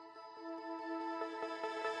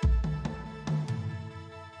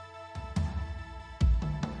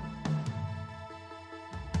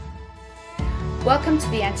Welcome to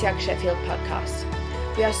the Antioch Sheffield podcast.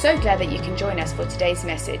 We are so glad that you can join us for today's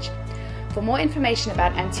message. For more information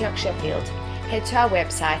about Antioch Sheffield, head to our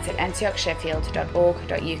website at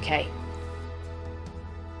antiochsheffield.org.uk.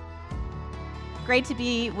 Great to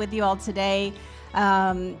be with you all today.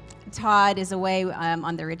 Todd is away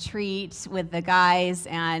on the retreat with the guys,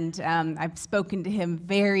 and I've spoken to him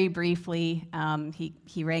very briefly.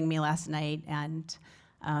 He rang me last night, and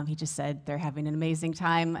he just said they're having an amazing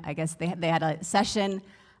time. I guess they had a session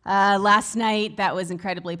last night that was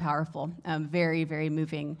incredibly powerful, very, very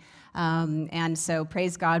moving. And so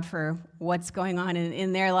praise God for what's going on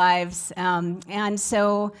in their lives. You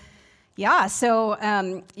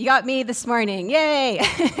got me this morning. Yay!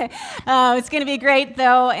 It's going to be great,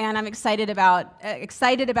 though, and I'm excited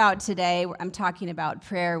about today. I'm talking about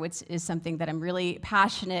prayer, which is something that I'm really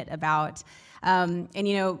passionate about.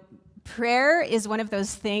 Prayer is one of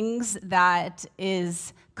those things that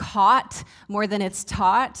is caught more than it's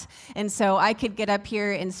taught. And so I could get up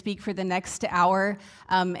here and speak for the next hour,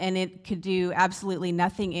 and it could do absolutely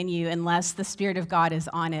nothing in you unless the Spirit of God is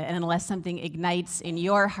on it and unless something ignites in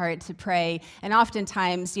your heart to pray. And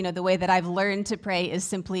oftentimes, the way that I've learned to pray is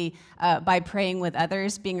simply by praying with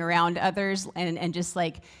others, being around others, and just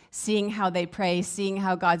like seeing how they pray, seeing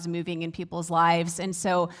how God's moving in people's lives. And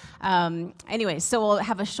so, so we'll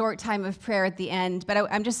have a short time of prayer at the end, but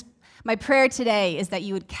my prayer today is that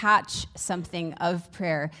you would catch something of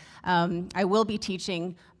prayer. I will be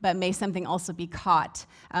teaching, but may something also be caught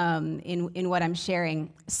in what I'm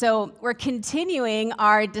sharing. So we're continuing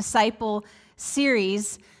our disciple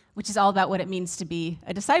series, which is all about what it means to be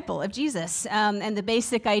a disciple of Jesus. And the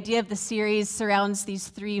basic idea of the series surrounds these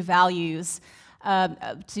three values: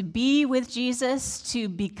 to be with Jesus, to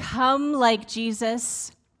become like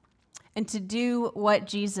Jesus, and to do what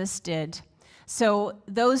Jesus did. So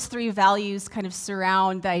those three values kind of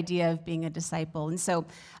surround the idea of being a disciple. And so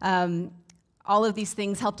all of these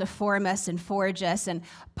things help to form us and forge us. And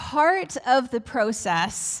part of the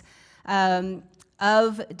process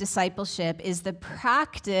of discipleship is the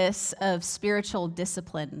practice of spiritual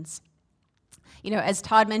disciplines. As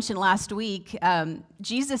Todd mentioned last week,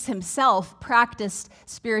 Jesus himself practiced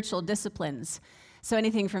spiritual disciplines. So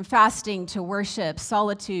anything from fasting to worship,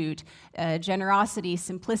 solitude, generosity,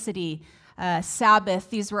 simplicity, Sabbath,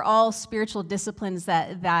 these were all spiritual disciplines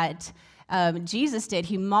that Jesus did.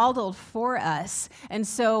 He modeled for us. And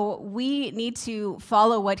so we need to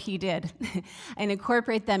follow what he did and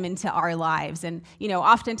incorporate them into our lives. And,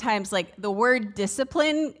 oftentimes, like, the word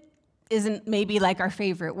discipline isn't maybe like our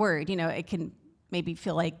favorite word. It can maybe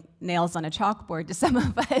feel like nails on a chalkboard to some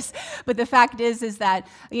of us, but the fact is that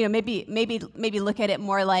maybe look at it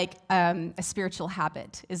more like a spiritual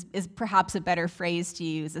habit is perhaps a better phrase to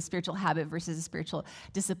use. A spiritual habit versus a spiritual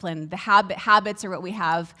discipline. The habits are what we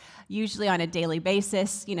have usually on a daily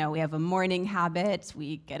basis. We have a morning habit.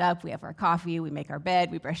 We get up, we have our coffee, we make our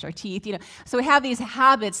bed, we brush our teeth. So we have these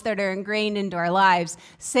habits that are ingrained into our lives.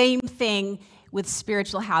 Same thing with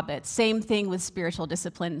spiritual habits, same thing with spiritual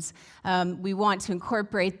disciplines. We want to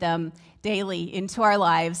incorporate them daily into our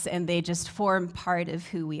lives, and they just form part of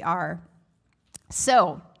who we are.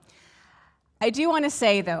 So, I do want to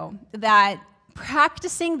say, though, that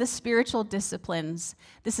practicing the spiritual disciplines,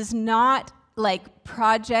 this is not like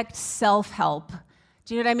project self-help.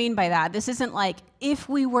 Do you know what I mean by that? This isn't like, if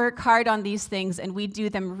we work hard on these things and we do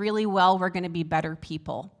them really well, we're going to be better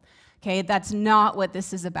people. Okay, that's not what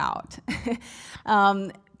this is about.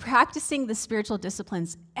 Practicing the spiritual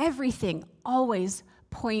disciplines, everything always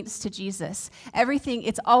points to Jesus. Everything,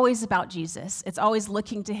 it's always about Jesus. It's always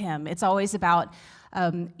looking to him. It's always about,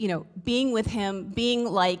 being with him,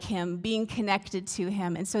 being like him, being connected to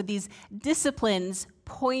him. And so these disciplines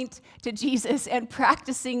point to Jesus, and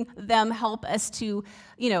practicing them help us to,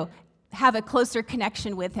 have a closer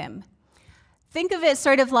connection with him. Think of it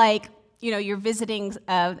sort of like, you're visiting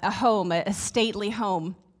a home, a stately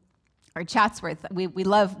home, or Chatsworth. We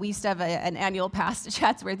used to have an annual pass to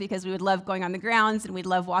Chatsworth because we would love going on the grounds and we'd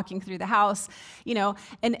love walking through the house,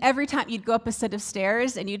 and every time you'd go up a set of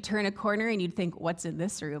stairs and you'd turn a corner and you'd think, what's in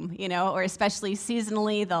this room, or especially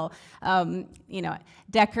seasonally, they'll,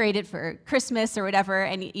 decorate it for Christmas or whatever,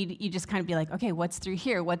 and you just kind of be like, okay, what's through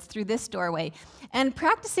here? What's through this doorway? And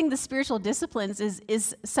practicing the spiritual disciplines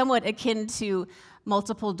is somewhat akin to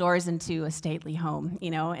multiple doors into a stately home,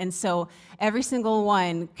 and so every single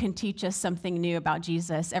one can teach us something new about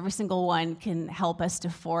Jesus. Every single one can help us to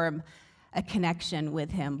form a connection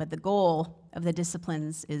with him, but the goal of the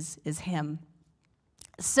disciplines is him.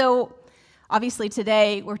 So obviously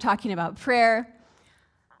today we're talking about prayer.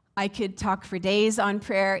 I could talk for days on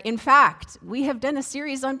prayer. In fact, we have done a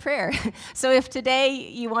series on prayer. So if today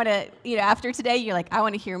you want to, after today, you're like, I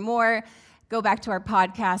want to hear more, go back to our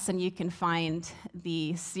podcast and you can find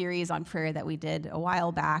the series on prayer that we did a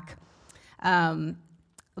while back. So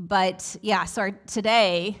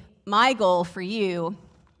today, my goal for you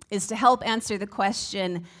is to help answer the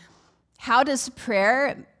question, how does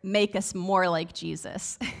prayer make us more like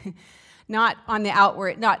Jesus? Not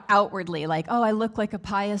outwardly, like, oh, I look like a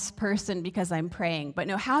pious person because I'm praying. But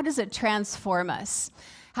no, how does it transform us?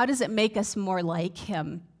 How does it make us more like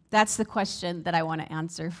him? That's the question that I want to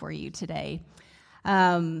answer for you today.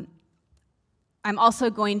 I'm also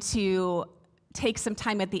going to take some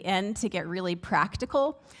time at the end to get really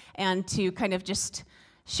practical and to kind of just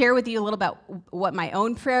share with you a little about what my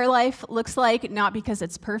own prayer life looks like, not because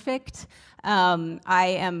it's perfect.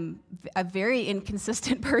 I am a very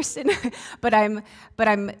inconsistent person, but I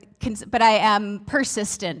am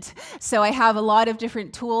persistent. So I have a lot of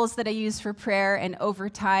different tools that I use for prayer, and over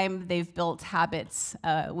time, they've built habits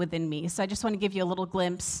within me. So I just want to give you a little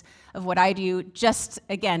glimpse of what I do, just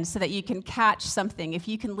again, so that you can catch something. If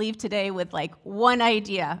you can leave today with like one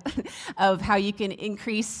idea of how you can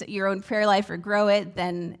increase your own prayer life or grow it,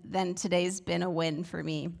 then today's been a win for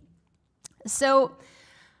me. So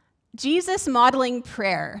Jesus modeling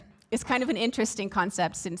prayer is kind of an interesting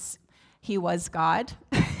concept since he was God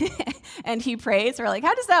and he prays. We're like,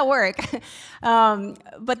 how does that work?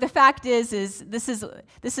 But the fact is this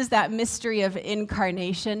is that mystery of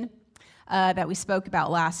incarnation that we spoke about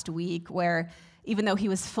last week, where even though he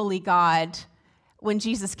was fully God, when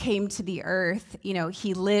Jesus came to the earth,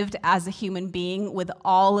 he lived as a human being with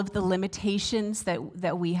all of the limitations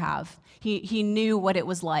that we have. He knew what it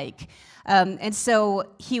was like. And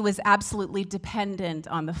so he was absolutely dependent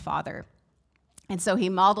on the Father. And so he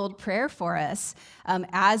modeled prayer for us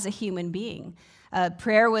as a human being.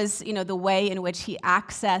 Prayer was, the way in which he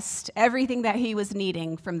accessed everything that he was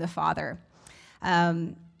needing from the Father.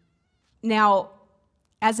 Now,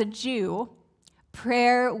 as a Jew,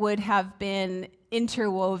 prayer would have been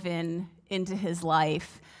interwoven into his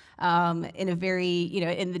life in a very,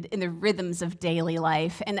 in the rhythms of daily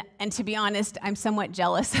life. And to be honest, I'm somewhat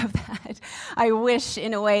jealous of that. I wish,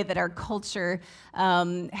 in a way, that our culture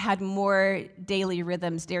had more daily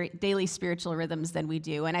rhythms, daily spiritual rhythms than we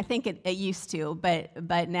do. And I think it used to,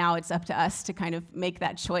 but now it's up to us to kind of make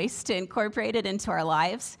that choice to incorporate it into our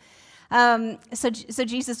lives. So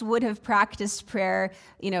Jesus would have practiced prayer,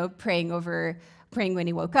 praying when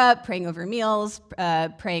he woke up, praying over meals,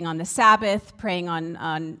 praying on the Sabbath, praying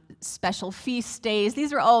on special feast days.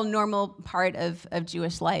 These are all normal part of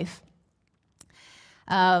Jewish life.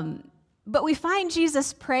 But we find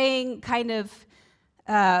Jesus praying kind of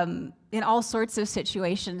in all sorts of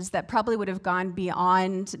situations that probably would have gone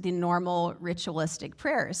beyond the normal ritualistic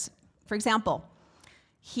prayers. For example,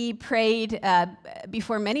 he prayed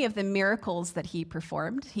before many of the miracles that he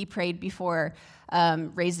performed. He prayed before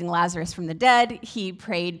raising Lazarus from the dead. He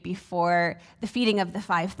prayed before the feeding of the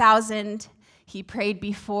 5,000. He prayed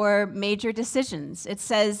before major decisions. It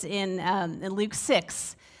says in Luke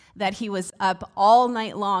 6 that he was up all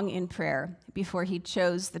night long in prayer before he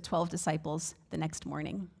chose the 12 disciples the next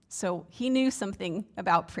morning. So he knew something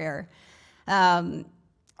about prayer.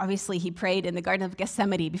 Obviously, he prayed in the Garden of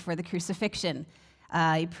Gethsemane before the crucifixion.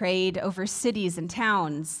 He prayed over cities and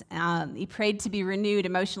towns. He prayed to be renewed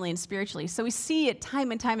emotionally and spiritually. So we see it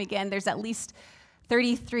time and time again. There's at least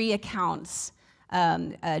 33 accounts,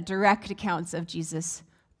 direct accounts of Jesus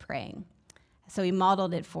praying. So he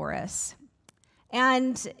modeled it for us.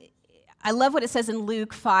 And I love what it says in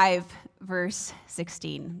Luke 5, verse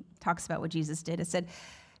 16. It talks about what Jesus did. It said,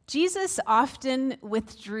 Jesus often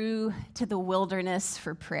withdrew to the wilderness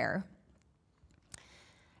for prayer.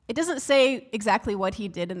 It doesn't say exactly what he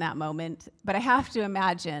did in that moment, but I have to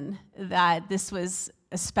imagine that this was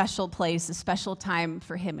a special place, a special time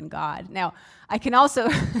for him and God. Now, I can also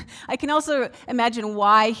imagine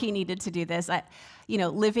why he needed to do this.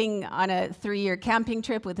 Living on a 3-year camping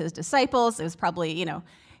trip with his disciples, it was probably,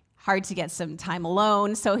 hard to get some time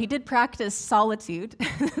alone. So he did practice solitude,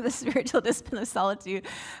 the spiritual discipline of solitude,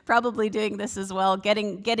 probably doing this as well,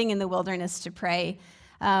 getting in the wilderness to pray.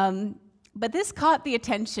 But this caught the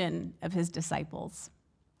attention of his disciples.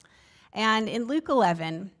 And in Luke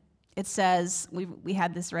 11, it says, we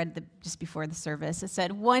had this read just before the service, it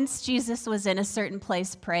said, once Jesus was in a certain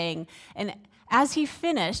place praying, and as he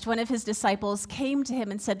finished, one of his disciples came to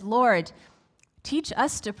him and said, Lord, teach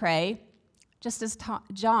us to pray, just as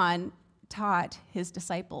John taught his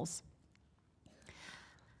disciples.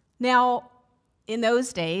 Now, in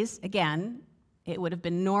those days, again, it would have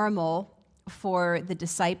been normal for the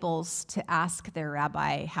disciples to ask their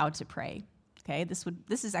rabbi how to pray. Okay,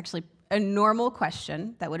 this is actually a normal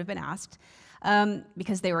question that would have been asked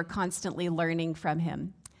because they were constantly learning from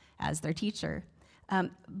him as their teacher.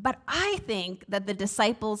 But I think that the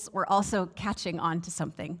disciples were also catching on to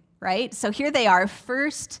something, right? So here they are,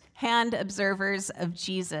 first-hand observers of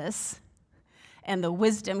Jesus and the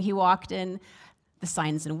wisdom he walked in, the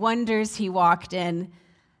signs and wonders he walked in,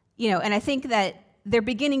 and I think that they're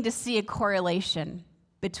beginning to see a correlation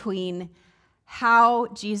between how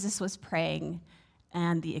Jesus was praying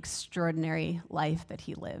and the extraordinary life that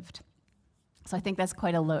he lived. So I think that's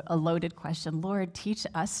quite a loaded question. Lord, teach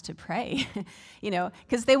us to pray,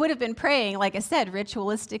 because they would have been praying, like I said,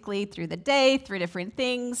 ritualistically through the day, through different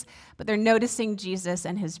things, but they're noticing Jesus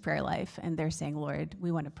and his prayer life, and they're saying, Lord,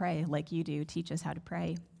 we want to pray like you do. Teach us how to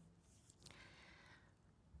pray.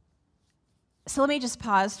 So let me just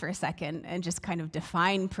pause for a second and just kind of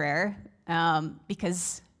define prayer,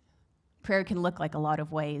 because prayer can look like a lot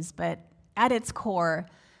of ways, but at its core,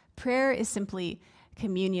 prayer is simply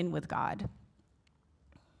communion with God.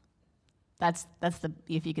 That's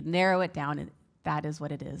if you could narrow it down, that is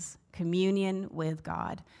what it is, communion with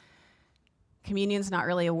God. Communion's not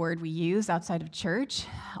really a word we use outside of church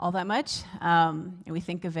all that much, and we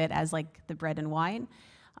think of it as like the bread and wine.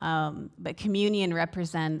 But communion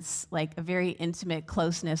represents like a very intimate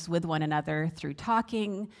closeness with one another through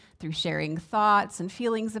talking, through sharing thoughts and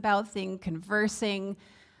feelings about things, conversing,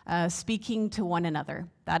 speaking to one another.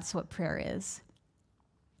 That's what prayer is.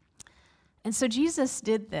 And so Jesus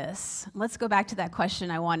did this. Let's go back to that question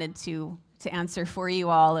I wanted to answer for you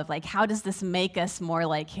all of like, how does this make us more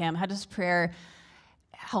like him? How does prayer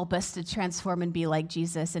help us to transform and be like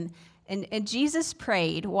Jesus? And Jesus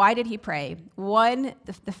prayed. Why did he pray?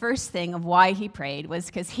 The first thing of why he prayed was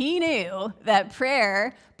because he knew that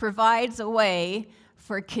prayer provides a way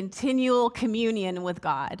for continual communion with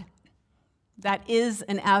God. That is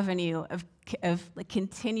an avenue of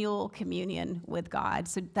continual communion with God.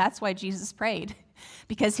 So that's why Jesus prayed,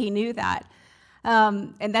 because he knew that.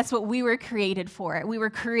 And that's what we were created for. We were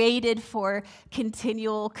created for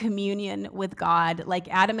continual communion with God, like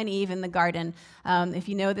Adam and Eve in the garden. If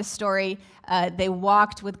you know the story, they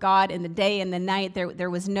walked with God in the day and the night. There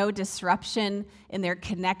was no disruption in their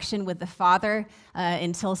connection with the Father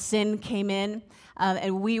until sin came in.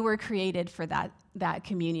 And we were created for that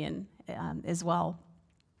communion as well.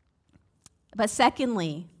 But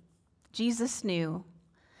secondly, Jesus knew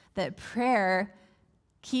that prayer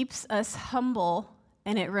keeps us humble,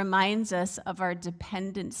 and it reminds us of our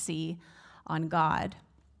dependency on God.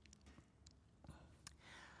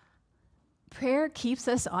 Prayer keeps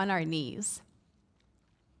us on our knees,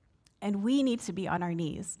 and we need to be on our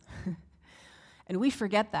knees. And we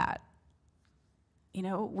forget that.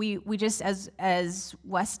 We just, as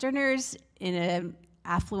Westerners in an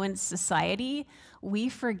affluent society, we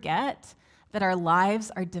forget that our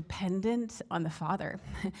lives are dependent on the Father.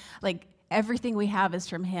 Like, everything we have is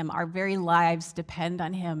from him. Our very lives depend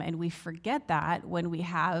on him, and we forget that when we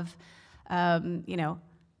have,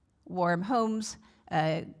 warm homes,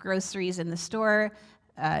 groceries in the store,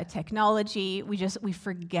 technology. We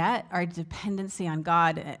forget our dependency on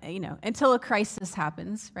God, until a crisis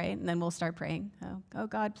happens, right? And then we'll start praying, oh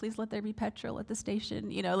God, please let there be petrol at the station.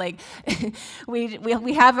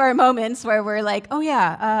 We have our moments where we're like, oh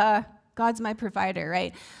yeah, God's my provider,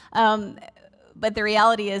 right? But the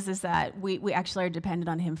reality is that we actually are dependent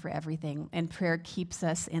on him for everything, and prayer keeps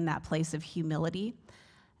us in that place of humility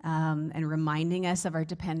and reminding us of our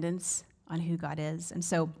dependence on who God is. And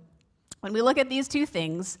so when we look at these two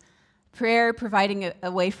things, prayer providing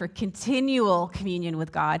a way for continual communion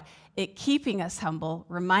with God, it keeping us humble,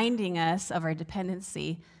 reminding us of our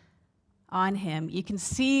dependency on him, you can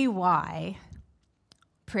see why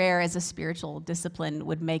prayer as a spiritual discipline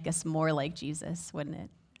would make us more like Jesus, wouldn't it?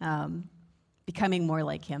 Becoming more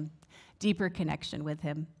like him, deeper connection with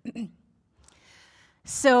him.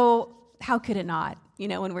 So how could it not,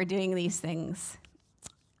 when we're doing these things?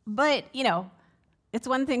 But, it's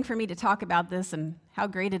one thing for me to talk about this and how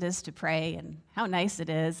great it is to pray and how nice it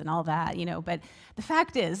is and all that, but the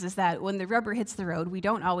fact is that when the rubber hits the road, we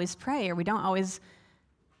don't always pray, or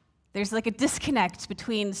there's like a disconnect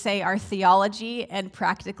between, say, our theology and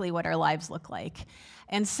practically what our lives look like.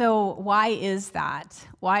 And so why is that?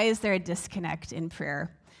 Why is there a disconnect in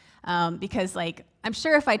prayer? Because I'm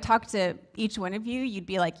sure if I talked to each one of you, you'd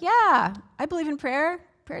be like, yeah, I believe in prayer.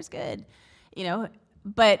 Prayer's good,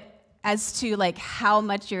 But as to how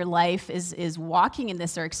much your life is walking in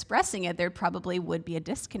this or expressing it, there probably would be a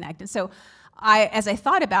disconnect. And so as I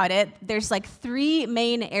thought about it, there's 3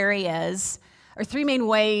 main areas or three main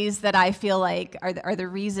ways that I feel like are the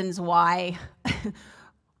reasons why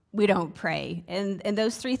we don't pray. And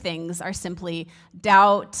those three things are simply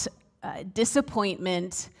doubt,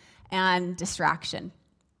 disappointment, and distraction.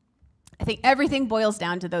 I think everything boils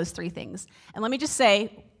down to those three things. And let me just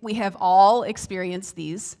say, we have all experienced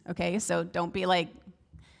these, okay? So don't be like,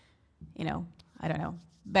 I don't know,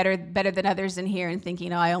 better than others in here and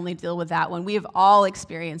thinking, I only deal with that one. We have all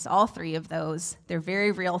experienced all three of those. They're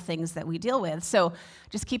very real things that we deal with. So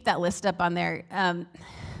just keep that list up on there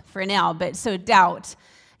for now. But so doubt,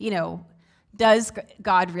 does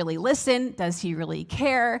God really listen? Does he really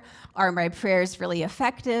care? Are my prayers really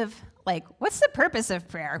effective? Like, what's the purpose of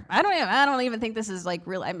prayer? I don't even think this is like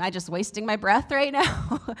real. Am I just wasting my breath right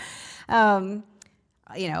now? And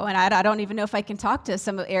I don't even know if I can talk to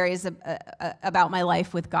some areas about my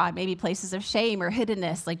life with God, maybe places of shame or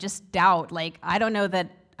hiddenness, like just doubt. Like, I don't know that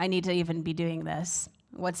I need to even be doing this.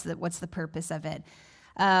 What's the purpose of it?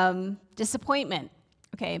 Disappointment.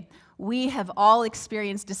 Okay, we have all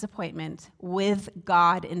experienced disappointment with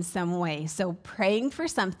God in some way. So praying for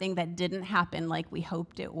something that didn't happen like we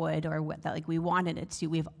hoped it would or like we wanted it to,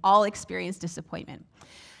 we've all experienced disappointment.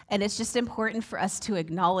 And it's just important for us to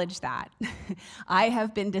acknowledge that. I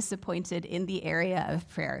have been disappointed in the area of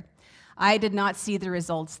prayer. I did not see the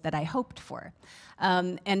results that I hoped for.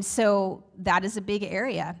 And so that is a big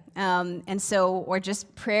area. Or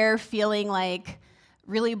just prayer feeling like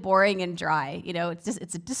really boring and dry.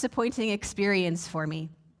 It's a disappointing experience for me.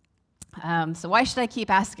 So why should I keep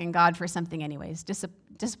asking God for something anyways?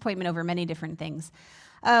 Disappointment over many different things.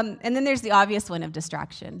 And then there's the obvious one of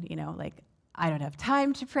distraction, like, I don't have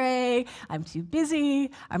time to pray, I'm too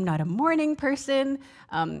busy, I'm not a morning person,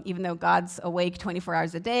 even though God's awake 24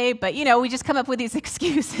 hours a day. But, we just come up with these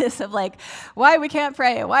excuses of like, why we can't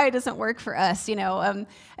pray, why it doesn't work for us, And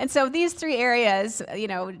so these three areas,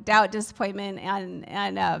 doubt, disappointment,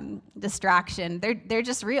 and distraction, they're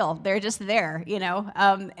just real. They're just there,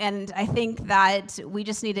 And I think that we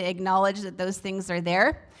just need to acknowledge that those things are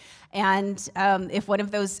there. And if one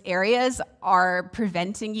of those areas are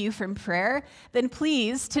preventing you from prayer, then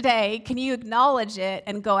please, today, can you acknowledge it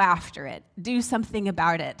and go after it? Do something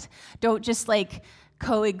about it. Don't just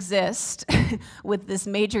coexist with this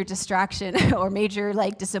major distraction or major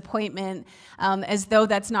disappointment as though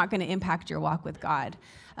that's not going to impact your walk with God.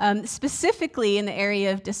 Specifically in the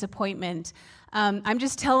area of disappointment, I'm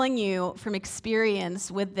just telling you from experience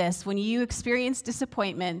with this, when you experience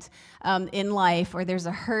disappointment in life, or there's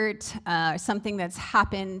a hurt, something that's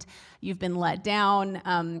happened, you've been let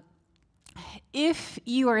down, if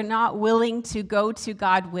you are not willing to go to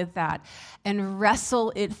God with that and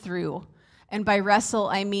wrestle it through, and by wrestle,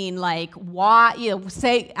 I mean why,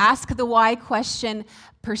 ask the why question,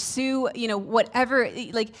 pursue, whatever,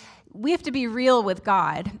 we have to be real with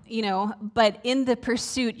God, but in the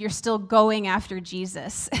pursuit, you're still going after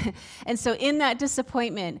Jesus. And so in that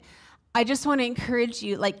disappointment, I just want to encourage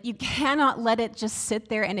you, you cannot let it just sit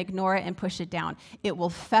there and ignore it and push it down. It will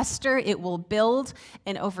fester, it will build,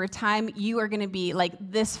 and over time, you are going to be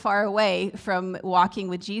this far away from walking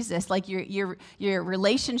with Jesus. Your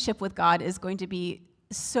relationship with God is going to be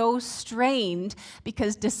so strained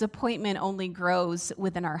because disappointment only grows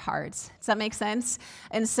within our hearts. Does that make sense?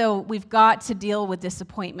 And so we've got to deal with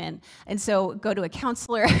disappointment. And so go to a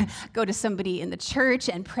counselor, go to somebody in the church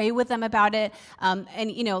and pray with them about it.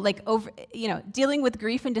 Dealing with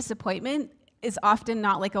grief and disappointment is often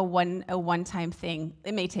not a one-time thing.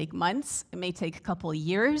 It may take months, it may take a couple of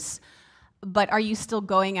years, but are you still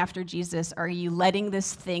going after Jesus? Are you letting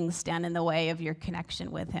this thing stand in the way of your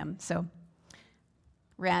connection with him? So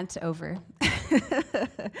rant over.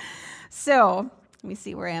 So let me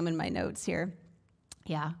see where I am in my notes here.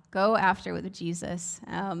 Yeah, go after with Jesus.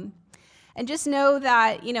 And just know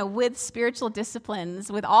that, with spiritual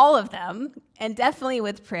disciplines, with all of them, and definitely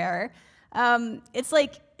with prayer, it's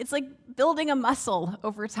like building a muscle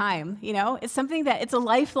over time. It's something that it's a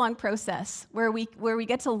lifelong process where we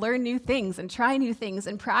get to learn new things and try new things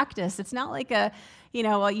and practice. It's not like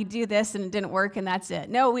you do this and it didn't work and that's it.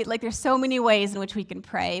 No, there's so many ways in which we can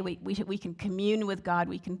pray. We can commune with God.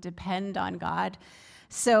 We can depend on God.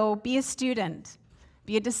 So be a student,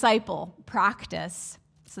 be a disciple, practice.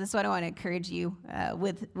 So this is what I want to encourage you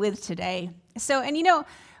with today. So,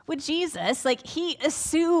 with Jesus, he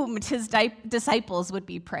assumed his disciples would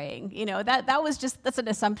be praying. That's an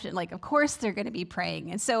assumption. Of course they're going to be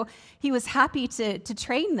praying. And so he was happy to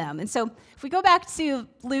train them. And so if we go back to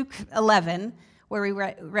Luke 11, where we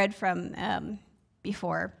read from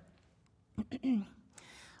before,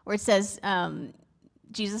 where it says,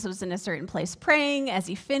 Jesus was in a certain place praying. As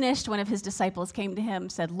he finished, one of his disciples came to him,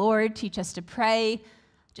 said, "Lord, teach us to pray,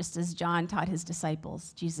 just as John taught his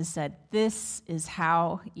disciples. Jesus said, "This is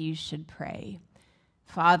how you should pray.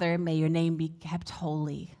 Father, may your name be kept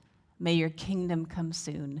holy. May your kingdom come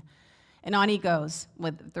soon." And on he goes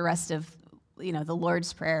with the rest of, the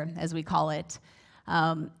Lord's Prayer, as we call it.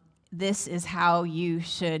 This is how you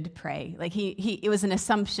should pray. Like it was an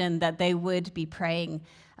assumption that they would be praying.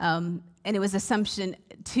 And it was assumption,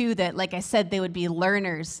 too, that, like I said, they would be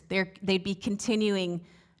learners. They'd be continuing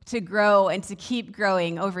to grow and to keep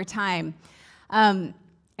growing over time. And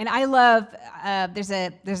I love, there's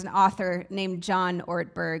an author named John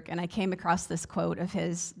Ortberg, and I came across this quote of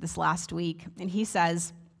his this last week, and he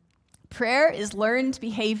says, "Prayer is learned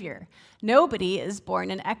behavior. Nobody is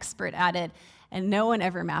born an expert at it, and no one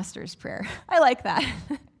ever masters prayer." I like that.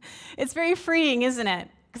 It's very freeing, isn't it?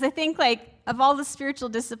 Because I think, of all the spiritual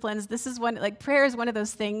disciplines, this is one, prayer is one of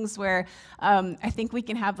those things where I think we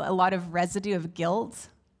can have a lot of residue of guilt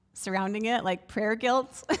surrounding it, like prayer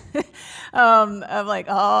guilt, of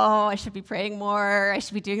I should be praying more, I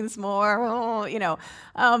should be doing this more,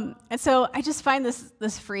 And so I just find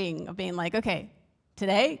this freeing of being like, okay,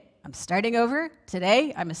 today I'm starting over,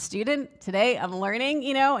 today I'm a student, today I'm learning,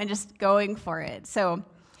 and just going for it. So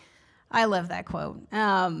I love that quote.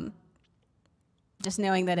 Just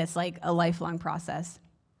knowing that it's like a lifelong process.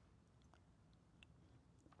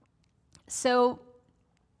 So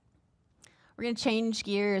we're going to change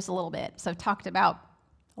gears a little bit. So I've talked about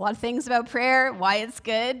a lot of things about prayer, why it's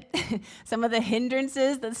good, some of the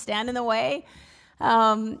hindrances that stand in the way.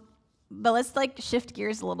 But let's shift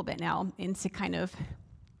gears a little bit now into kind of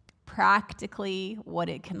practically what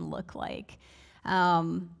it can look like. I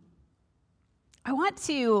want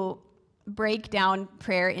to break down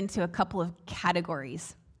prayer into a couple of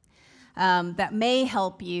categories that may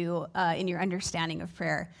help you in your understanding of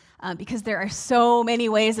prayer, because there are so many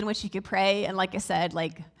ways in which you could pray. And like I said,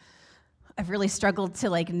 I've really struggled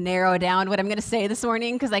to narrow down what I'm going to say this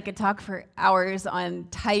morning, because I could talk for hours on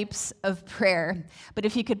types of prayer. But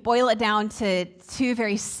if you could boil it down to two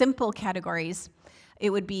very simple categories,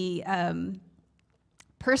 it would be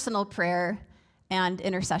personal prayer and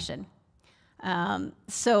intercession.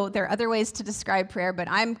 So there are other ways to describe prayer, but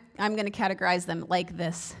I'm going to categorize them like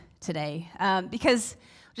this today, because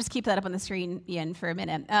just keep that up on the screen, Ian, for a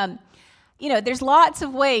minute. There's lots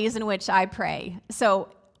of ways in which I pray. So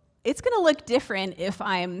it's going to look different if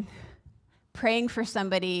I'm praying for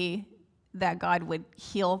somebody that God would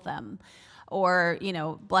heal them, or,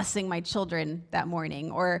 blessing my children that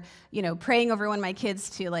morning, or, praying over one of my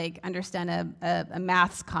kids to understand a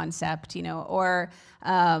maths concept, or,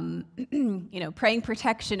 praying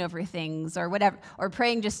protection over things or whatever, or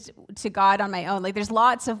praying just to God on my own. There's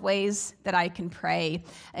lots of ways that I can pray.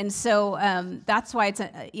 And so that's why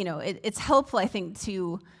it's helpful, I think,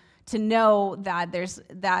 to know that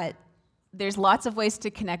there's lots of ways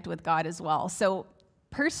to connect with God as well. So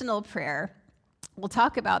personal prayer, we'll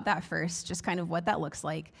talk about that first, just kind of what that looks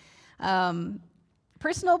like.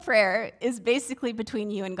 Personal prayer is basically between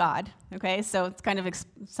you and God, okay? So it's kind of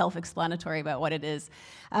self-explanatory about what it is.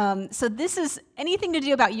 So this is anything to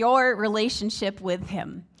do about your relationship with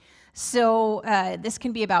Him. So this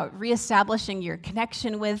can be about reestablishing your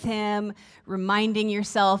connection with Him, reminding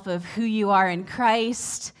yourself of who you are in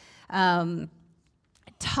Christ,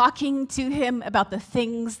 talking to Him about the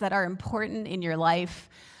things that are important in your life.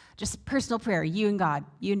 Just personal prayer, you and God,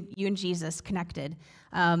 you and Jesus connected.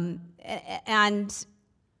 And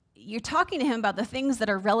you're talking to Him about the things that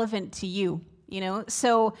are relevant to you,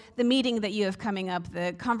 So the meeting that you have coming up,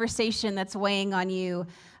 the conversation that's weighing on you,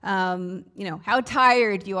 how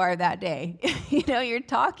tired you are that day. You're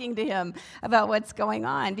talking to Him about what's going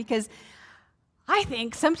on, because I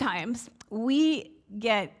think sometimes we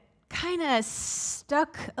get kind of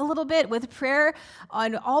stuck a little bit with prayer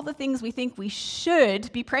on all the things we think we should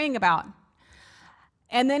be praying about.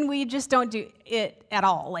 And then we just don't do it at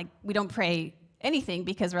all. We don't pray anything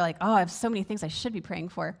because we're I have so many things I should be praying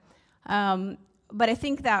for. But I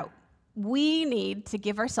think that we need to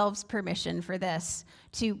give ourselves permission for this,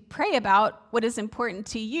 to pray about what is important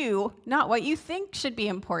to you, not what you think should be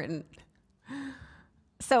important.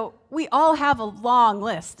 So we all have a long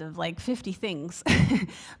list of 50 things.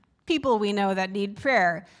 People we know that need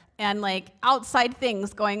prayer, and outside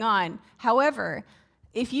things going on. However,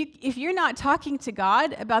 if you're not talking to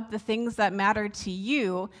God about the things that matter to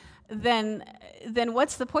you, then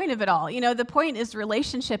what's the point of it all? The point is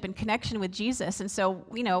relationship and connection with Jesus. And so,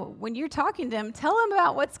 when you're talking to Him, tell Him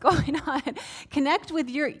about what's going on. Connect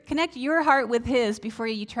your heart with His before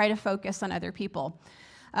you try to focus on other people.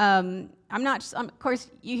 Of course,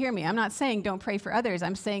 you hear me. I'm not saying don't pray for others.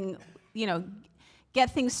 I'm saying, get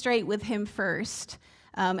things straight with Him first,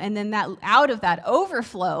 And then that out of that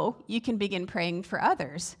overflow, you can begin praying for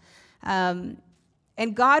others.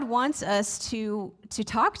 And God wants us to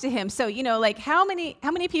talk to him. So, like how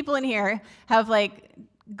many people in here have like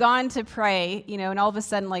gone to pray, and all of a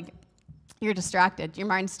sudden like you're distracted. Your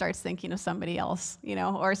mind starts thinking of somebody else,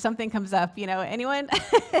 or something comes up, anyone?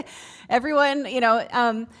 Everyone,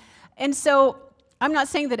 and so I'm not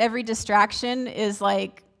saying that every distraction is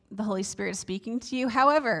like the Holy Spirit speaking to you.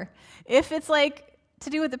 However, if it's like to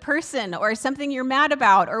do with the person or something you're mad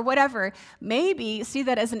about or whatever, maybe see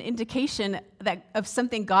that as an indication of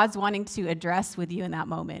something God's wanting to address with you in that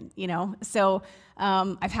moment, So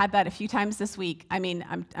I've had that a few times this week. I mean,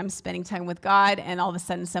 I'm spending time with God, and all of a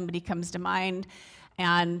sudden somebody comes to mind.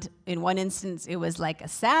 And in one instance, it was like a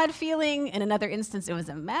sad feeling. In another instance, it was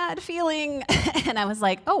a mad feeling. And I was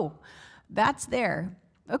like, oh, that's there.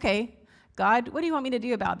 Okay, God, what do you want me to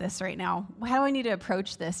do about this right now? How do I need to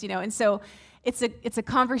approach this? And so it's a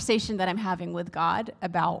conversation that I'm having with God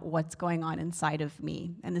about what's going on inside of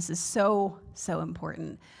me. And this is so, so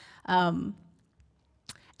important. And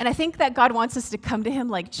I think that God wants us to come to him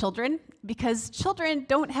like children, because children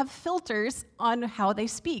don't have filters on how they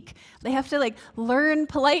speak. They have to like learn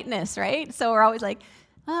politeness, right? So we're always like,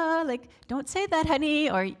 don't say that, honey,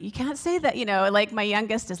 or you can't say that, like my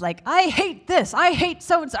youngest is like, I hate this, I hate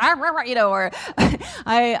so-and-so, or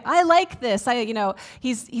I like this,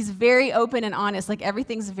 he's very open and honest, like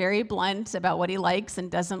everything's very blunt about what he likes and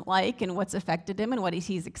doesn't like and what's affected him and what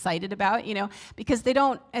he's excited about, because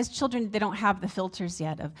as children, they don't have the filters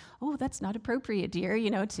yet of, oh, that's not appropriate, dear,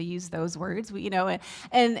 to use those words,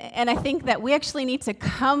 and I think that we actually need to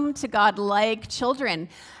come to God like children,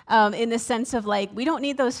 in the sense of like, we don't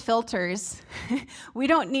need those filters. We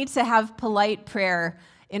don't need to have polite prayer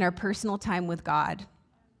in our personal time with God.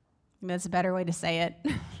 That's a better way to say it.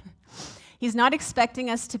 He's not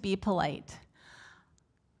expecting us to be polite.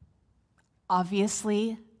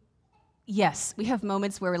 Obviously, yes, we have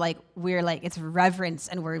moments where we're like it's reverence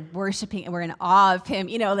and we're worshiping and we're in awe of him,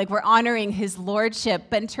 like we're honoring his lordship.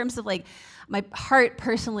 But in terms of like my heart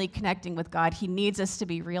personally connecting with God, he needs us to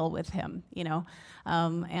be real with him,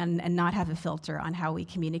 and not have a filter on how we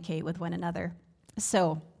communicate with one another.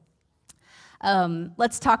 So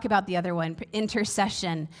let's talk about the other one,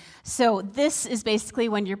 intercession. So this is basically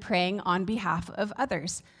when you're praying on behalf of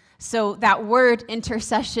others. So that word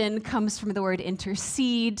intercession comes from the word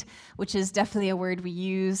intercede, which is definitely a word we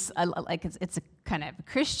use. Like it's a kind of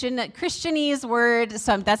Christianese word.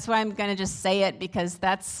 So that's why I'm going to just say it, because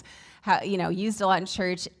that's how, used a lot in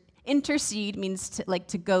church. Intercede means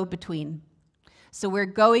to go between. So we're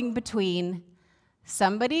going between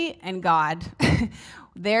somebody and God,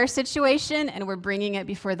 their situation, and we're bringing it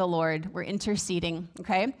before the Lord. We're interceding,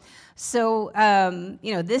 okay? So,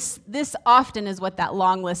 this often is what that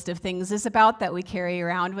long list of things is about that we carry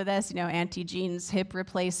around with us, Auntie Jean's hip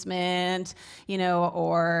replacement,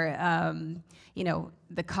 or,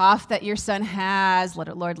 the cough that your son has,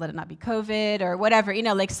 Lord, let it not be COVID, or whatever,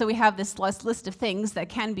 so we have this list of things that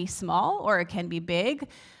can be small or it can be big,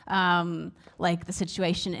 like the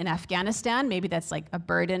situation in Afghanistan. Maybe that's like a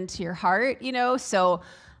burden to your heart, so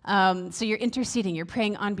you're interceding, you're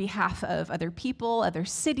praying on behalf of other people, other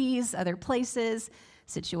cities, other places,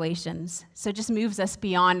 situations. So it just moves us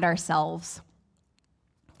beyond ourselves.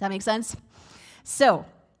 That makes sense? So,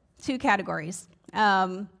 2 categories.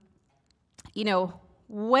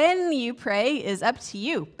 When you pray is up to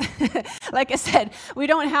you. Like I said, we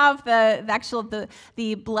don't have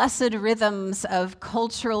the blessed rhythms of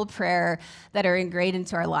cultural prayer that are ingrained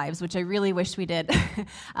into our lives, which I really wish we did.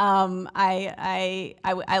 I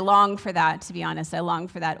long for that, to be honest. I long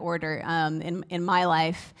for that order in my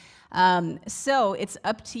life. So it's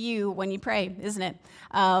up to you when you pray, isn't it?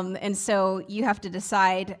 And so you have to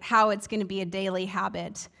decide how it's going to be a daily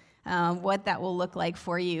habit, what that will look like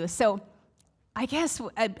for you. So I guess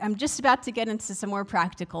I'm just about to get into some more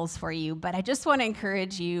practicals for you, but I just want to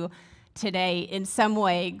encourage you today in some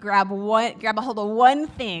way, grab a hold of one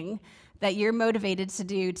thing that you're motivated to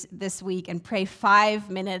do this week and pray 5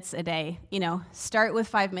 minutes a day. Start with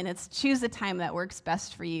 5 minutes, choose a time that works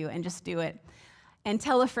best for you and just do it. And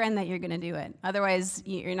tell a friend that you're going to do it. Otherwise,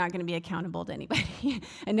 you're not going to be accountable to anybody.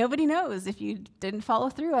 And nobody knows if you didn't follow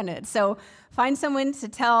through on it. So find someone to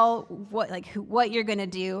tell what you're going to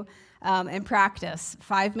do. And practice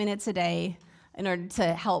 5 minutes a day in order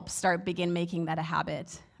to begin making that a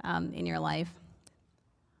habit in your life.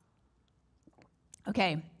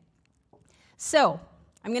 Okay, so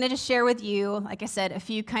I'm going to just share with you, like I said, a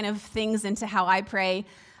few kind of things into how I pray.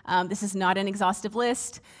 This is not an exhaustive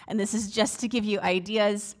list, and this is just to give you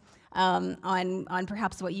ideas on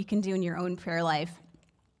perhaps what you can do in your own prayer life.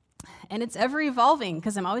 And it's ever evolving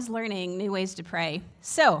because I'm always learning new ways to pray.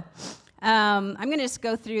 So I'm going to just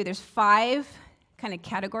go through, there's 5 kind of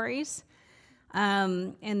categories,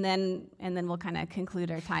 and then we'll kind of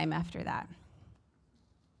conclude our time after that.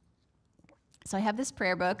 So I have this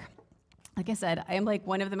prayer book. Like I said, I am like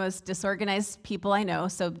one of the most disorganized people I know,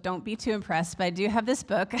 so don't be too impressed, but I do have this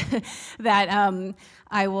book that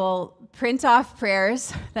I will print off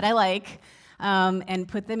prayers that I like and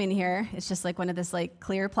put them in here. It's just like one of this like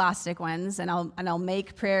clear plastic ones, and I'll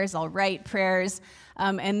make prayers, I'll write prayers,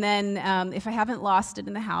 and then if I haven't lost it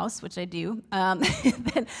in the house, which I do,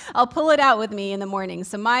 then I'll pull it out with me in the morning.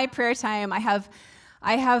 So my prayer time, I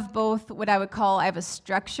have both what I would call, I have a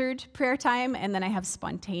structured prayer time, and then I have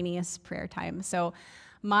spontaneous prayer time. So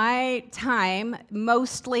my time,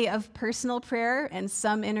 mostly of personal prayer and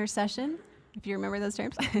some intercession, if you remember those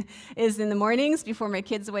terms, is in the mornings before my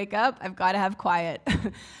kids wake up. I've got to have quiet.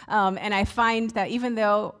 And I find that even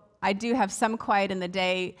though I do have some quiet in the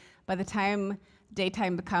day, by the time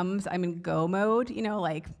daytime becomes, I'm in go mode,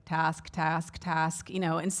 like task,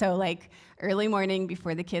 and so like early morning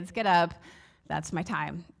before the kids get up, that's my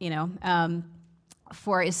time,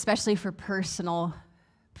 especially for personal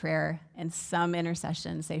prayer and some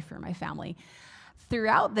intercession, say for my family.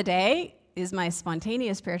 Throughout the day is my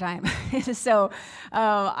spontaneous prayer time. So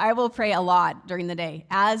I will pray a lot during the day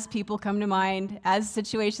as people come to mind, as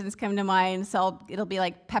situations come to mind. So it'll be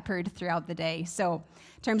like peppered throughout the day. So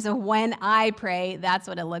in terms of when I pray, that's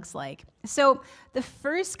what it looks like. So the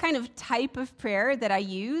first kind of type of prayer that I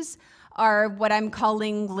use are what I'm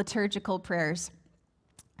calling liturgical prayers.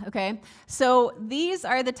 Okay, so these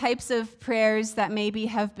are the types of prayers that maybe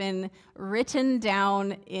have been written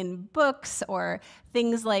down in books or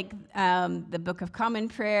things like the Book of Common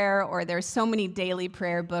Prayer, or there's so many daily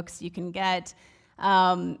prayer books you can get.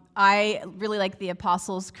 I really like the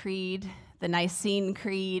Apostles' Creed, the Nicene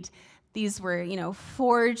Creed. These were,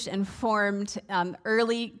 forged and formed.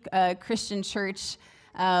 Early Christian church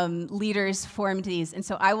leaders formed these, and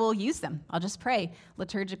so I will use them. I'll just pray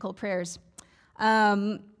liturgical prayers.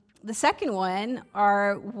 The second one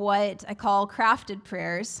are what I call crafted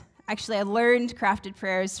prayers. Actually, I learned crafted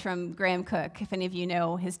prayers from Graham Cook, if any of you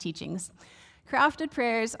know his teachings. Crafted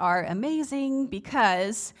prayers are amazing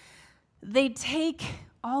because they take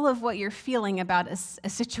all of what you're feeling about a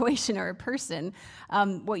situation or a person,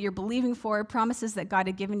 what you're believing for, promises that God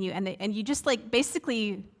had given you, and you just like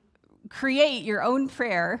basically create your own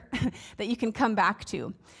prayer that you can come back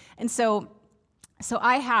to. And so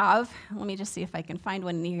I have, let me just see if I can find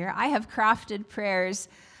one in here. I have crafted prayers.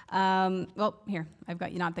 Here, I've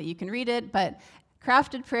got, not that you can read it, but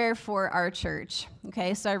crafted prayer for our church.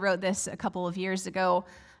 Okay, so I wrote this a couple of years ago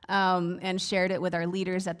and shared it with our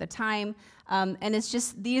leaders at the time. And it's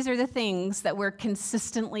just, these are the things that we're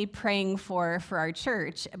consistently praying for our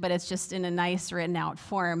church, but it's just in a nice written out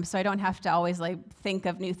form. So I don't have to always like think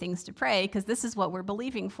of new things to pray, because this is what we're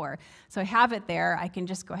believing for. So I have it there. I can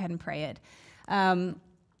just go ahead and pray it.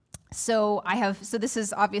 So this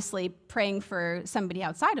is obviously praying for somebody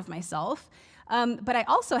outside of myself, but I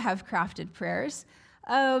also have crafted prayers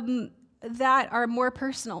that are more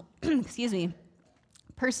personal,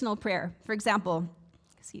 personal prayer. For example,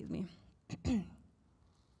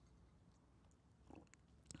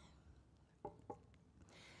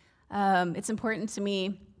 it's important to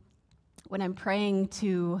me when I'm praying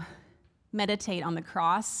to meditate on the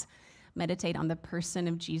cross, meditate on the person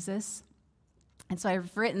of Jesus. And so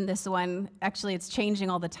I've written this one. Actually, it's changing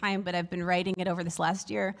all the time, but I've been writing it over this last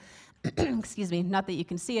year. Not that you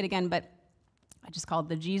can see it again, but I just called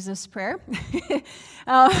the Jesus prayer.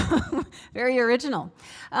 Very original.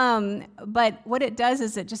 But what it does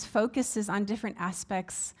is it just focuses on different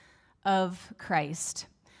aspects of Christ.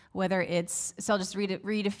 Whether it's, so I'll just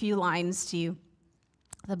read a few lines to you.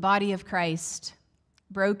 The body of Christ,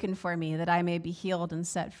 broken for me, that I may be healed and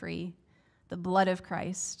set free. The blood of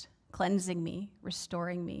Christ, cleansing me,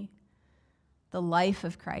 restoring me. The life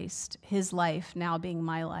of Christ, his life now being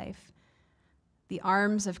my life. The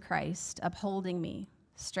arms of Christ upholding me,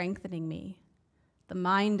 strengthening me. The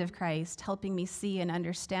mind of Christ helping me see and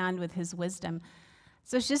understand with his wisdom.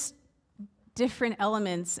 So it's just different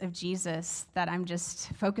elements of Jesus that I'm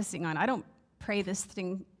just focusing on. I don't pray this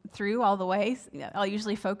thing through all the way. I'll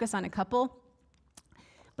usually focus on a couple.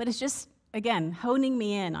 But it's just, again, honing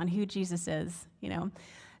me in on who Jesus is,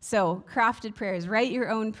 So crafted prayers, write your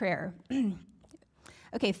own prayer.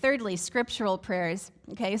 Okay, thirdly, scriptural prayers.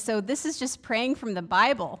 Okay, so this is just praying from the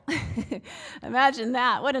Bible. Imagine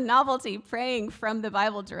that. What a novelty, praying from the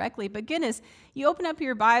Bible directly. But goodness, you open up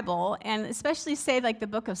your Bible, and especially say like the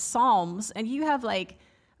book of Psalms, and you have like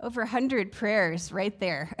over 100 prayers right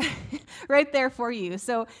there, right there for you.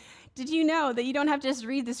 So Did you know that you don't have to just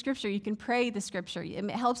read the scripture, you can pray the scripture? It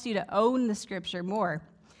helps you to own the scripture more.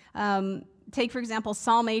 Take, for example,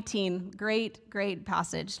 Psalm 18, great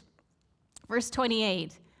passage. Verse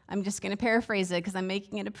 28, I'm just going to paraphrase it because I'm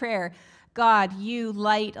making it a prayer. God, you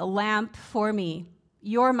light a lamp for me.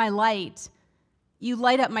 You're my light. You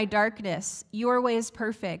light up my darkness. Your way is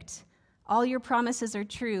perfect. All your promises are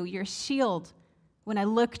true. You're a shield when I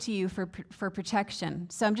look to you for protection.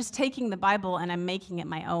 So I'm just taking the Bible and I'm making it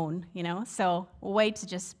my own, So a way to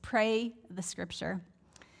just pray the scripture.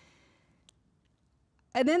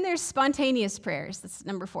 And then there's spontaneous prayers. That's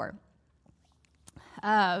number 4.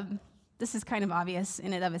 This is kind of obvious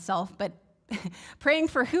in and of itself, but praying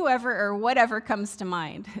for whoever or whatever comes to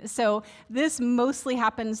mind. So this mostly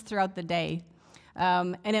happens throughout the day.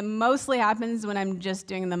 And it mostly happens when I'm just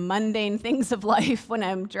doing the mundane things of life, when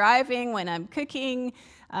I'm driving, when I'm cooking.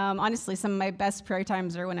 Honestly, some of my best prayer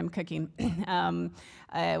times are when I'm cooking. When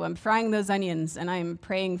I'm frying those onions and I'm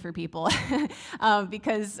praying for people.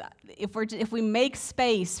 Because if we make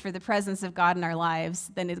space for the presence of God in our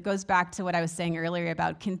lives, then it goes back to what I was saying earlier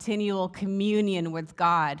about continual communion with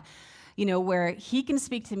God. Where he can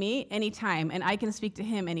speak to me anytime and I can speak to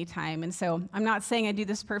him anytime. And so I'm not saying I do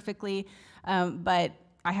this perfectly, but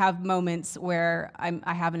I have moments where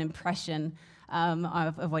I have an impression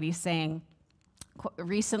of what he's saying.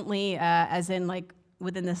 Recently, as in like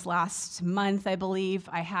within this last month, I believe,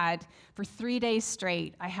 for 3 days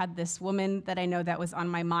straight, I had this woman that I know that was on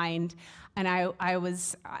my mind. And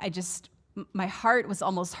my heart was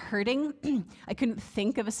almost hurting. I couldn't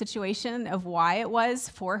think of a situation of why it was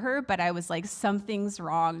for her, but I was like, something's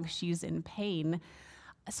wrong. She's in pain.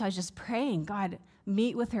 So I was just praying, God,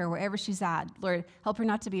 meet with her wherever she's at. Lord, help her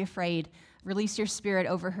not to be afraid. Release your spirit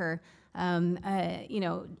over her,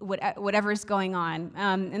 whatever's going on.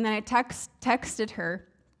 And then I texted her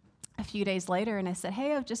a few days later, and I said,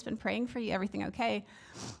 hey, I've just been praying for you. Everything okay?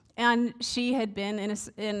 And she had been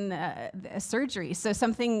in a surgery. So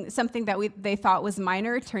something that they thought was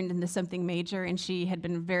minor turned into something major, and she had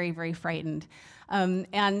been very, very frightened.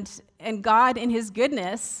 And God, in his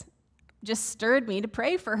goodness, just stirred me to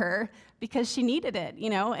pray for her because she needed it,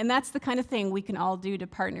 And that's the kind of thing we can all do to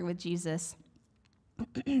partner with Jesus.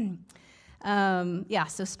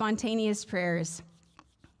 So spontaneous prayers.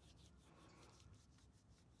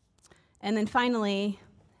 And then finally,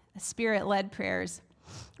 Spirit-led prayers,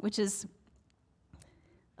 which is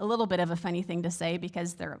a little bit of a funny thing to say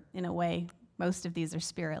because they're, in a way, most of these are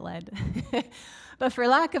Spirit-led. But for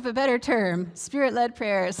lack of a better term, Spirit-led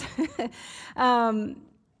prayers.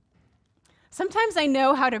 Sometimes I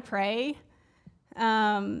know how to pray,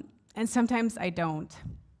 and sometimes I don't.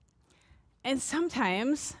 And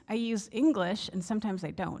sometimes I use English, and sometimes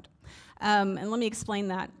I don't. And let me explain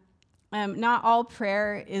that. Not all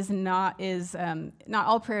prayer is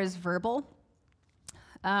verbal.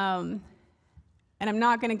 And I'm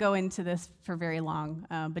not going to go into this for very long,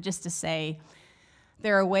 but just to say,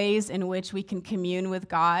 there are ways in which we can commune with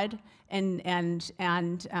God and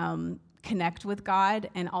connect with God,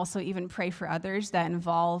 and also even pray for others that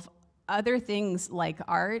involve other things like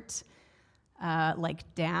art,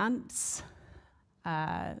 like dance,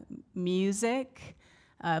 music,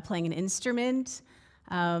 playing an instrument.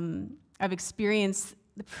 I've experienced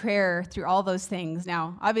the prayer through all those things.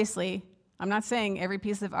 Now, obviously, I'm not saying every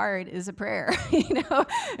piece of art is a prayer, or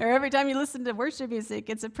every time you listen to worship music,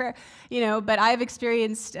 it's a prayer, but I've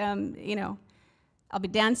experienced, I'll be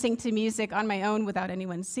dancing to music on my own without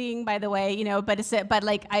anyone seeing, by the way, but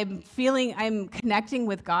like I'm connecting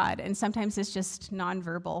with God, and sometimes it's just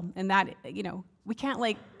nonverbal, and that, we can't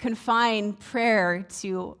like confine prayer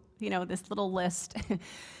to, this little list.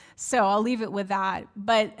 So I'll leave it with that.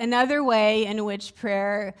 But another way in which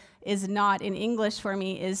prayer is not in English for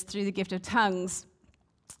me is through the gift of tongues.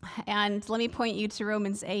 And let me point you to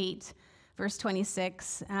Romans 8, verse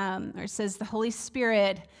 26, where it says, the Holy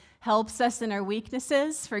Spirit helps us in our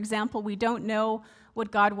weaknesses. For example, we don't know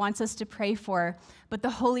what God wants us to pray for, but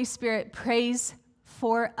the Holy Spirit prays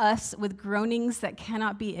for us with groanings that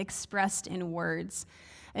cannot be expressed in words.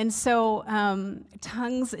 And so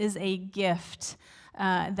tongues is a gift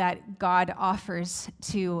that God offers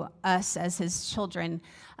to us as his children.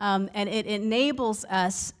 And it enables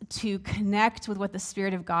us to connect with what the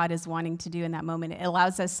Spirit of God is wanting to do in that moment. It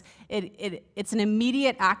allows us, it's an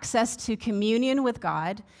immediate access to communion with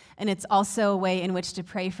God, and it's also a way in which to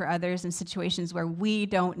pray for others in situations where we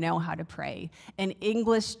don't know how to pray. And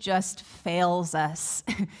English just fails us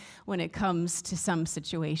when it comes to some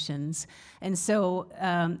situations. And so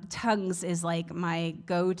tongues is like my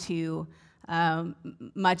go-to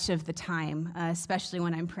much of the time, especially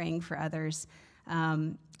when I'm praying for others.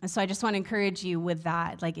 And so I just want to encourage you with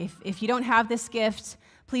that. Like if you don't have this gift,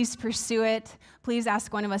 please pursue it. Please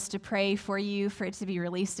ask one of us to pray for you, for it to be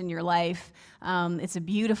released in your life. It's a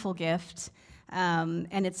beautiful gift,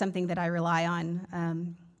 and it's something that I rely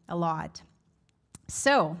on a lot.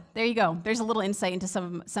 So there you go. There's a little insight into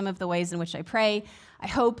some of the ways in which I pray. I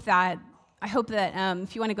hope that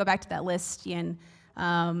if you want to go back to that list, Ian,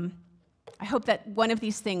 I hope that one of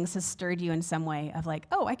these things has stirred you in some way of like,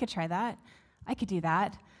 oh, I could try that. I could do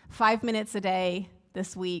that. 5 minutes a day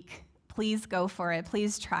this week. Please go for it.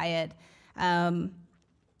 Please try it.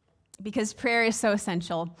 Because prayer is so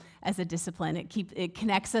essential as a discipline. It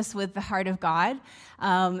connects us with the heart of God.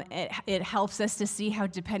 It helps us to see how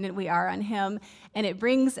dependent we are on Him, and it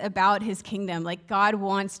brings about His kingdom. Like God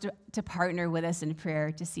wants to partner with us in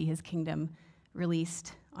prayer to see His kingdom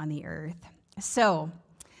released on the earth. So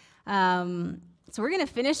we're going to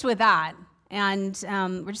finish with that, and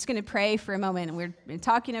we're just going to pray for a moment. We've been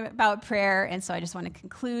talking about prayer, and so I just want to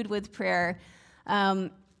conclude with prayer.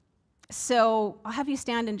 So I'll have you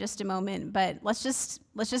stand in just a moment, but let's just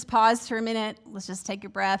pause for a minute. Let's just take a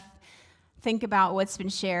breath. Think about what's been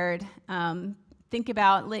shared. Think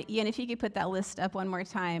about, Ian, if you could put that list up one more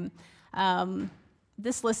time.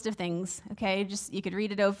 This list of things, okay? Just you could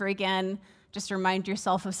read it over again. Just remind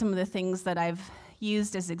yourself of some of the things that I've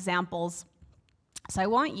used as examples. So I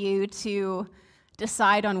want you to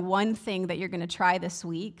decide on one thing that you're going to try this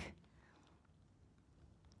week.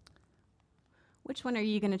 Which one are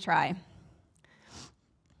you going to try?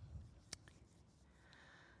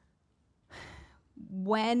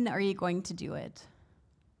 When are you going to do it?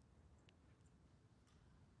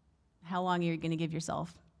 How long are you going to give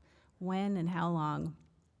yourself? When and how long?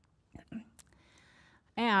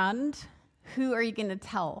 And who are you going to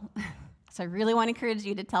tell? So I really want to encourage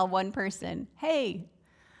you to tell one person, hey,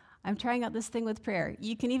 I'm trying out this thing with prayer.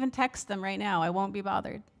 You can even text them right now. I won't be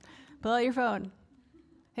bothered. Pull out your phone.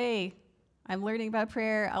 Hey, I'm learning about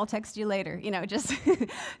prayer. I'll text you later. Just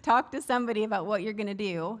talk to somebody about what you're going to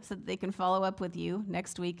do so that they can follow up with you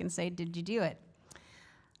next week and say, did you do it?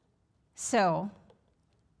 So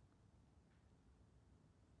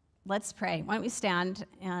let's pray. Why don't we stand,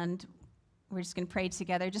 and we're just going to pray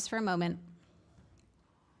together just for a moment.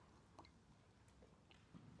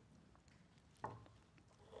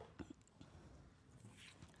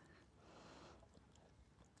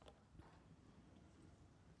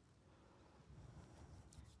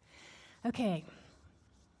 Okay.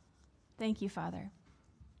 Thank you, Father.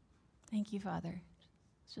 Thank you, Father.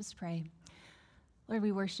 Let's just pray. Lord,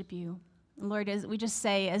 we worship you. And Lord, as we just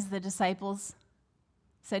say, as the disciples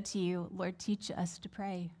said to you, Lord, teach us to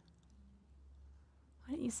pray.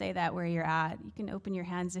 Why don't you say that where you're at? You can open your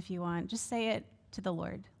hands if you want. Just say it to the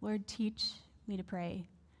Lord. Lord, teach me to pray.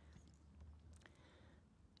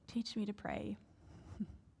 Teach me to pray.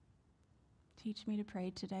 Teach me to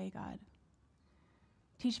pray today, God.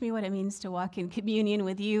 Teach me what it means to walk in communion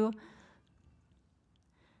with you.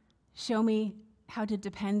 Show me how to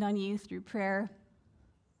depend on you through prayer.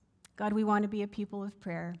 God, we want to be a people of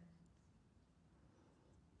prayer.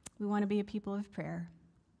 We want to be a people of prayer.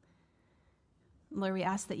 Lord, we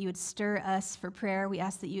ask that you would stir us for prayer. We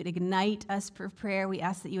ask that you would ignite us for prayer. We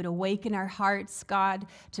ask that you would awaken our hearts, God,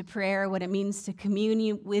 to prayer, what it means to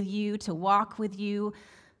commune with you, to walk with you,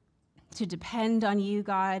 to depend on you,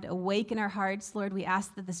 God. Awaken our hearts, Lord. We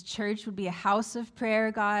ask that this church would be a house of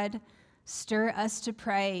prayer, God. Stir us to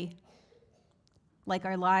pray like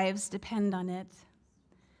our lives depend on it.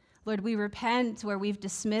 Lord, we repent where we've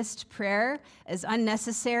dismissed prayer as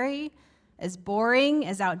unnecessary, as boring,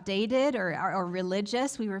 as outdated, or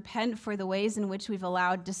religious. We repent for the ways in which we've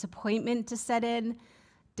allowed disappointment to set in,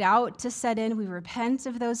 doubt to set in. We repent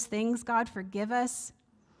of those things, God. Forgive us.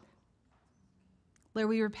 Lord,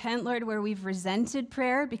 we repent, Lord, where we've resented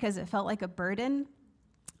prayer because it felt like a burden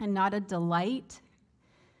and not a delight.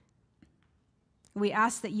 We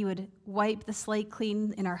ask that you would wipe the slate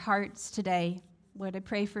clean in our hearts today. Lord, I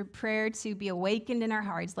pray for prayer to be awakened in our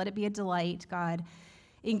hearts. Let it be a delight, God.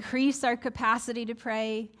 Increase our capacity to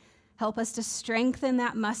pray. Help us to strengthen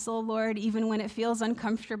that muscle, Lord, even when it feels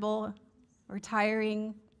uncomfortable or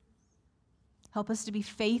tiring. Help us to be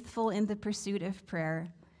faithful in the pursuit of prayer,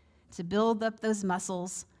 to build up those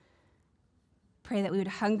muscles. Pray that we would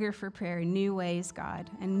hunger for prayer in new ways, God,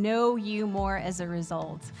 and know you more as a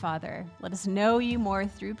result, Father. Let us know you more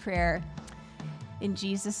through prayer. In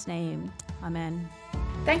Jesus' name, amen.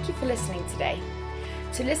 Thank you for listening today.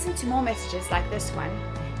 To listen to more messages like this one,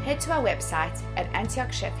 head to our website at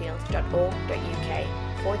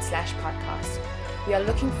antiochsheffield.org.uk/podcast. We are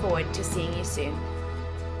looking forward to seeing you soon.